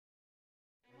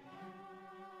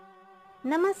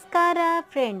ನಮಸ್ಕಾರ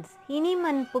ಫ್ರೆಂಡ್ಸ್, ಇನಿ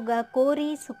ಮನ್ಪುಗ ಕೋರಿ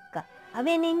ಸುಕ್ಕ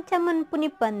ಅವೇನೆಂಚ ಮನ್ಪುನಿ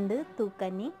ಪಂದು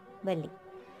ತೂಕನಿ ಬಲಿ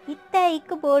ಇತ್ತ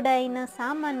ಐಕ್ ಬೋಡಾಯಿನ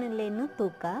ಸಾಮಾನುಲೇನು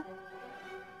ತೂಕ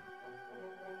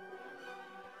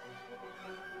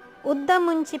ಉದ್ದ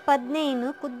ಮುಂಚಿ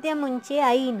 15 ಕುದ್ಯ ಮುಂಚಿ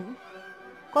 5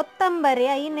 ಕೊತ್ತಂಬರಿ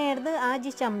 5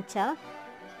 ಆಜಿ ಚಮಚ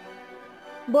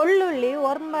ಬೆಳ್ಳುಳ್ಳಿ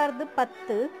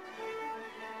 10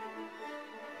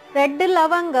 ರೆಡ್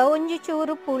ಲವಂಗ ಒಂಜಿ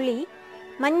ಚೂರು ಪುಳಿ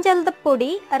ಮಂಜಲ್ದ ಪುಡಿ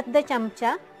ಅರ್ಧ ಚಮಚ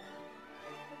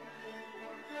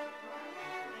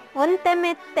ಒಂತೆ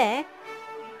ಮೆತ್ತೆ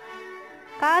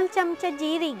 1/4 ಚಮಚ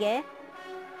ಜೀರಿಗೆ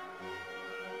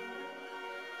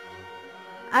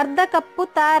ಅರ್ಧ ಕಪ್ಪು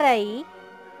ತಾರಾಯಿ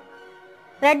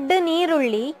ರೆಡ್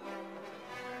ನೀರುಳ್ಳಿ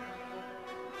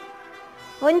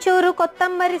ಒಂಚೂರು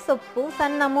ಕೊತ್ತಂಬರಿ ಸೊಪ್ಪು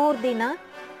ಸಣ್ಣ 3 ದಿನ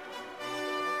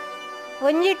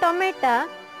ಒಂಜಿ ಟೊಮೆಟೊ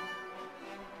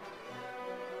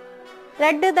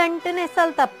ರೆಡ್ ದಂಟು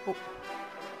ನೆಸಲ್ ತಪ್ಪು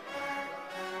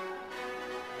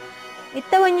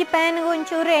ಇತ್ತ ಒಂಜಿ ಪ್ಯಾನ್ಗೆ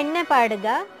ಒಂಚೂರು ಎಣ್ಣೆ ಪಾಡ್ಗ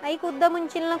ಐಕ್ ಉದ್ದ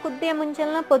ಮುಂಚಿಲ್ನ ಕುದ್ದಿಯ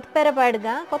ಮುಂಚಿಲ್ನ ಪೊದ್ಪೆರ ಪಾಡ್ಗ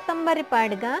ಕೊತ್ತಂಬರಿ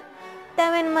ಪಾಡ್ಗ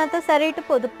ಇತ್ತವೇನು ಮಾತ ಸರಿಟು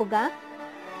ಪೊದುಪುಗ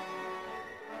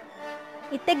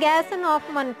ಇತ್ತ ಗ್ಯಾಸನ್ನು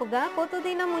ಆಫ್ ಮನ್ಪುಗ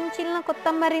ದಿನ ಮುಂಚಿಲ್ನ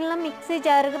ಕೊತ್ತಂಬರಿಲ್ನ ಮಿಕ್ಸಿ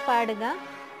ಜಾರ್ಗೆ ಪಾಡ್ಗ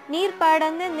ನೀರು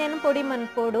ಪಾಡಂದೆ ನೆನು ಪೊಡಿ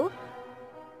ಮನ್ಪೋಡು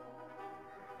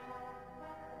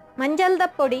ಮಂಜಲ್ದ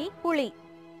ಪೊಡಿ ಪುಳಿ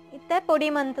ಇತ್ತ ಪೊಡಿ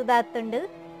ಮಂತದಾತುಂಡು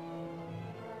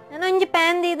ನಾನೊಂಜಿ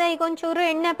ಪ್ಯಾನ್ ದೀದ ಈಗ ಒಂಚೂರು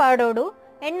ಎಣ್ಣೆ ಪಾಡೋಡು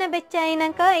ಎಣ್ಣೆ ಬೆಚ್ಚ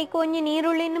ಆಯ್ನಕ ಈಗ ಒಂಜಿ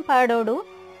ನೀರುಳ್ಳಿನ ಪಾಡೋಡು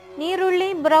ನೀರುಳ್ಳಿ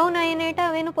ಬ್ರೌನ್ ಆಯ್ನೇಟ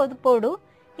ಅವೇನು ಪೊದುಪೋಡು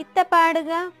ಇತ್ತ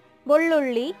ಪಾಡ್ಗ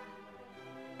ಬೆಳ್ಳುಳ್ಳಿ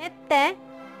ಮೆತ್ತೆ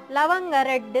ಲವಂಗ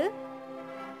ರೆಡ್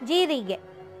ಜೀರಿಗೆ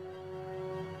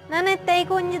ನಾನೆತ್ತ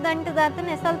ಈಗ ಒಂಜಿ ದಂಟದಾತ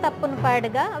ನೆಸಲ್ ತಪ್ಪುನ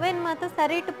ಪಾಡ್ಗ ಅವೇನು ಮಾತ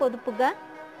ಸರಿಟು ಪೊದುಪುಗ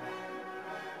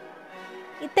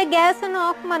ಇತ್ತ ಗ್ಯಾಸನ್ನು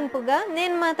ಆಫ್ ಮನ್ಪುಗ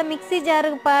ನೇನು ಮಾತ ಮಿಕ್ಸಿ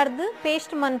ಜಾರ್ಗೆ ಪಾರ್ದು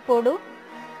ಪೇಸ್ಟ್ ಮನ್ಪೋಡು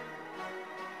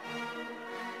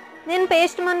నేను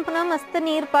పేస్ట్ మన్పున మస్తు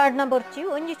నీరు పాడిన బొర్చి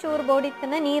ಒಂಜಿ ಚೂರು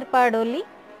ಬೋಡಿತ್ತನ ನೀರು ಪಾಡೋಲಿ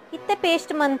ಇತ್ತ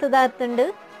ಪೇಸ್ಟ್ ಮಂತದಾತುಂಡು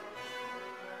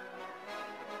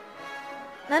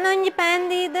ನಾನು ಒಂಜಿ ಪ್ಯಾನ್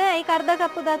ದೀದ ಐಕ್ ಅರ್ಧ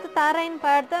ಕಪ್ಪು ದಾತು ತಾರಾಯಿನ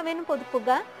ಪಾಡ್ದ ಅವೇನು ಪೊದುಪುಗ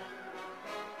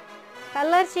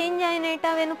ಕಲರ್ ಚೇಂಜ್ ಆಯ್ನೇಟ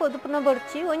ಅವೇನು ಪೊದುಪುನ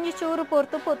ಬೊರ್ಚಿ ಒಂಜಿ ಚೂರು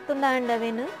ಪೊರ್ತು ಪೊತ್ತುಂಡ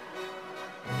ಅಂಡವೇನು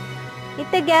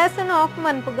ಇತ್ತ ಗ್ಯಾಸನ್ನು ಆಫ್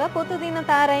ಮನ್ಪುಗ ದಿನ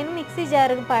ತಾರಾಯಿನ ಮಿಕ್ಸಿ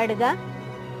ಜಾರ್ಗೆ ಪಾಡ್ಗ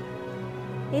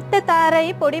ಇತ್ತ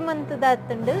ತಾರಾಯಿ ಪೊಡಿ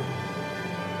ಮಂತದಾತುಂಡು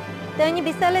ಒಂಜಿ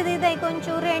ಬಿಸಲದೀದ ಈಗ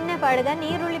ಒಂಚೂರು ಎಣ್ಣೆ ಪಾಡ್ಗ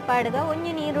ನೀರುಳ್ಳಿ ಪಾಡ್ಗ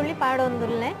ಒಂಜಿ ನೀರುಳ್ಳಿ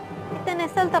ಪಾಡೊಂದುಲ್ಲೆ ಇತ್ತ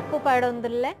ನೆಸಲ್ ತಪ್ಪು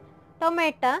ಪಾಡೊಂದುಲ್ಲೆ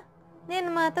ಟೊಮೆಟೊ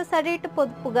ನೇನು ಮಾತ ಸರಿಟು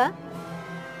ಪೊದುಪುಗ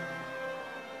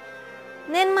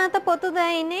ನೇನು ಮಾತ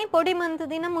ಪೊತ್ತುದಾಯಿನೇ ಪೊಡಿ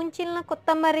ಮಂತದಿನ ಮುಂಚಿಲ್ನ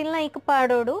ಕೊತ್ತಂಬರಿಲ್ನ ಇಕ್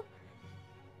ಪಾಡೋಡು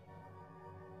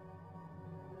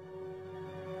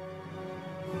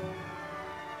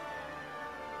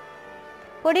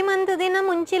పొడి మంతదిన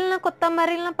ముంచిల్న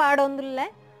కొత్తమరిల్న పాడొందుల్లే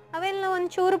ಅವೆಲ್ಲ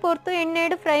ಒಂಚೂರು ಪೊರ್ತು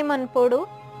ಎಣ್ಣೆಡು ಫ್ರೈ ಮನ್ಪೋಡು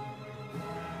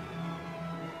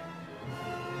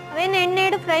ಅವೇನು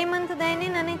ಎಣ್ಣೆಡು ಫ್ರೈ ಮಂತದೇನೆ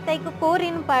ನನಗೆ ತೈಕು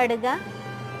ಕೋರಿನ ಪಾಡ್ಗ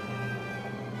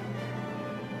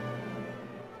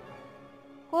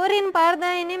ಕೋರಿನ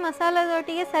ಪಾಡ್ದಾಯನೆ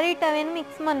ಮಸಾಲದೊಟ್ಟಿಗೆ ಸರಿಟ್ ಅವೇನು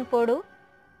ಮಿಕ್ಸ್ ಮನ್ಪೋಡು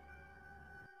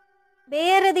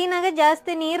ಬೇರೆ ದಿನಾಗ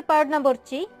ಜಾಸ್ತಿ ನೀರು ಪಾಡ್ನ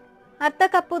ಬೊರ್ಚಿ ಅರ್ಧ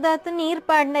ಕಪ್ಪುದಾತು ನೀರು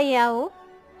ಪಾಡ್ನ ಯಾವು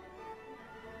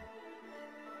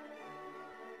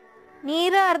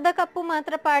ನೀರು ಅರ್ಧ ಕಪ್ಪು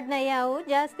ಮಾತ್ರ ಪಾಡ್ನ ಯಾವು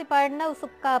ಜಾಸ್ತಿ ಪಾಡ್ನ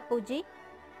ಸುಕ್ಕ ಅಪ್ಪುಜಿ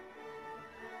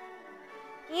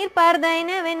ನೀರು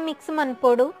ಪಾಡ್ದಾಯನೆ ಅವೇನು ಮಿಕ್ಸ್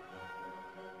ಮನ್ಪೋಡು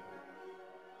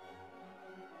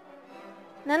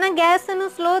ನನ್ನ ಗ್ಯಾಸನ್ನು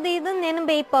ಸ್ಲೋ ದೀದು ನೆನು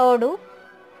ಬೇಯ್ಪೋಡು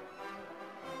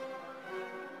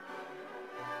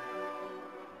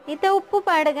ಇತ ಉಪ್ಪು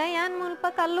ಪಾಡ್ಗ ಯಾನ್ ಮುಲ್ಪ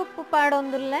ಕಲ್ಲುಪ್ಪು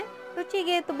ಪಾಡೊಂದುಲ್ಲೆ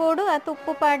ರುಚಿಗೆ ಎತ್ತುಬೋಡು ಅತ್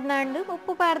ಉಪ್ಪು ಪಾಡ್ನಾಂಡು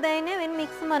ಉಪ್ಪು ಪಾಡ್ದಾಯನೆ ಅವೇನು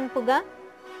ಮಿಕ್ಸ್ ಮನ್ಪುಗ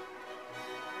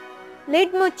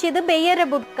ಲಿಡ್ ಮುಚ್ಚಿದು ಬೇಯರೆ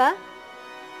ಬುಡ್ಕ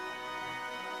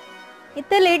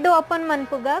ಇತ್ತ ಲಿಡ್ ಓಪನ್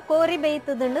ಮನ್ಪುಗ ಕೋರಿ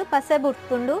ಬೇಯ್ತದುಂಡು ಪಸೆ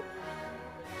ಬುಡ್ತುಂಡು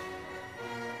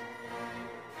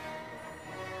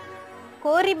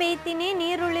ಕೋರಿ ಬೇಯ್ತೀನಿ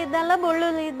ನೀರುಳ್ಳಿದ್ದಲ್ಲ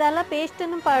ಬೆಳ್ಳುಳ್ಳಿದ್ದಲ್ಲ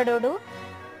ಪೇಸ್ಟನ್ನು ಪಾಡೋಡು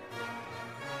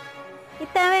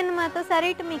ಇತ್ತವೇನು ಮಾತ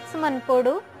ಸರಿಟ್ ಮಿಕ್ಸ್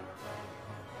ಮನ್ಪೋಡು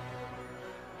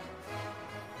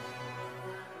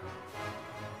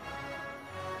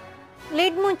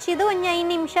ಲಿಡ್ ಮುಚ್ಚಿದು ಒಂಜಿ 5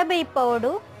 ನಿಮಿಷ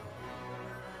ಬೇಯ್ಪೋಡು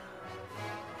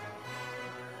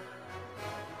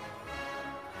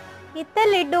ಇತ್ತ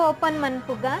ಲಿಡ್ ಓಪನ್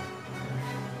ಮನ್ಪುಗ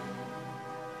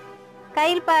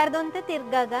ಕೈಲ್ ಪಾರ್ದಂತೆ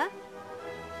ತಿರ್ಗಾಗ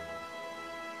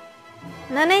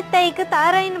ನನೈತ ಈಗ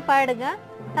ತಾರಾಯಿನ ಪಾಡ್ಗ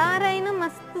ತಾರಾಯಿನ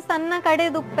ಮಸ್ತ್ ಸಣ್ಣ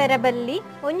ಕಡೆದು ಉಪ್ಪೆರ ಬಲ್ಲಿ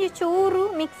ಒಂಜಿ ಚೂರು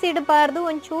ಮಿಕ್ಸಿಡ್ ಪಾರ್ದು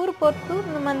ಒಂಚೂರು ಪೊರ್ತು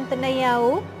ಮಂತನ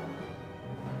ಯಾವು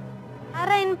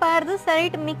ತಾರಾಯಿನ ಪಾರ್ದು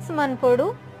ಸರಿಟ್ ಮಿಕ್ಸ್ ಮನ್ಪೋಡು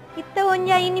ಇತ್ತ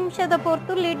ಒಂಜಿ 5 ನಿಮಿಷದ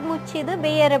ಪೊರ್ತು ಲಿಡ್ ಮುಚ್ಚಿದು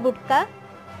ಬೇಯರೆ ಬುಡ್ಕ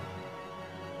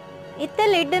ಇತ್ತ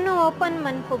ಲಿಡ್ಡನ್ನು ಓಪನ್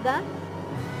ಮನ್ಪುಗ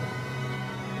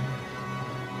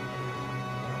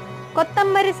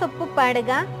ಕೊತ್ತಂಬರಿ ಸೊಪ್ಪು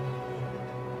ಪಾಡ್ಗ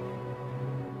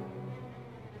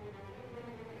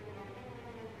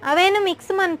ಅವೇನು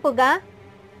ಮಿಕ್ಸ್ ಮನ್ಪುಗ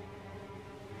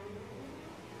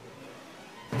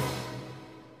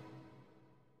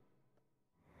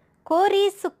ಕೋರಿ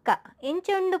ಸುಕ್ಕ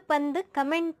ಎಂಚೊಂಡು ಪಂದು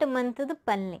ಕಮೆಂಟ್ ಮಂತದು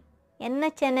ಪಲ್ಲೆ ಎನ್ನ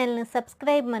ಚಾನೆಲ್ನ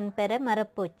ಸಬ್ಸ್ಕ್ರೈಬ್ ಮನ್ಪೆರೆ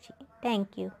ಮರಪೋಚಿ.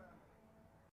 Thank you.